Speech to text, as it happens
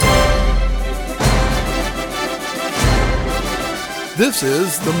This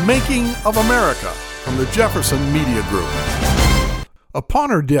is The Making of America from the Jefferson Media Group. Upon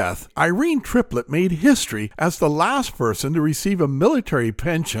her death, Irene Triplett made history as the last person to receive a military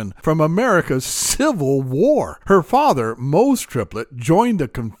pension from America's Civil War. Her father, Mose Triplett, joined the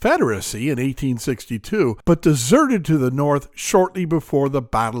Confederacy in 1862, but deserted to the North shortly before the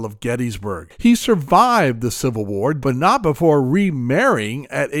Battle of Gettysburg. He survived the Civil War, but not before remarrying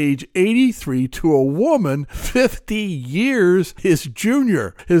at age 83 to a woman 50 years his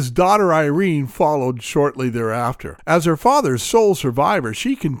junior. His daughter Irene followed shortly thereafter. As her father's sole survivor,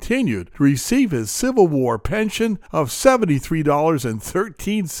 she continued to receive his Civil War pension of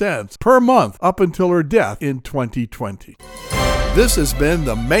 $73.13 per month up until her death in 2020. This has been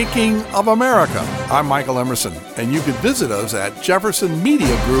The Making of America. I'm Michael Emerson, and you can visit us at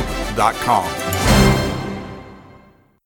jeffersonmediagroup.com.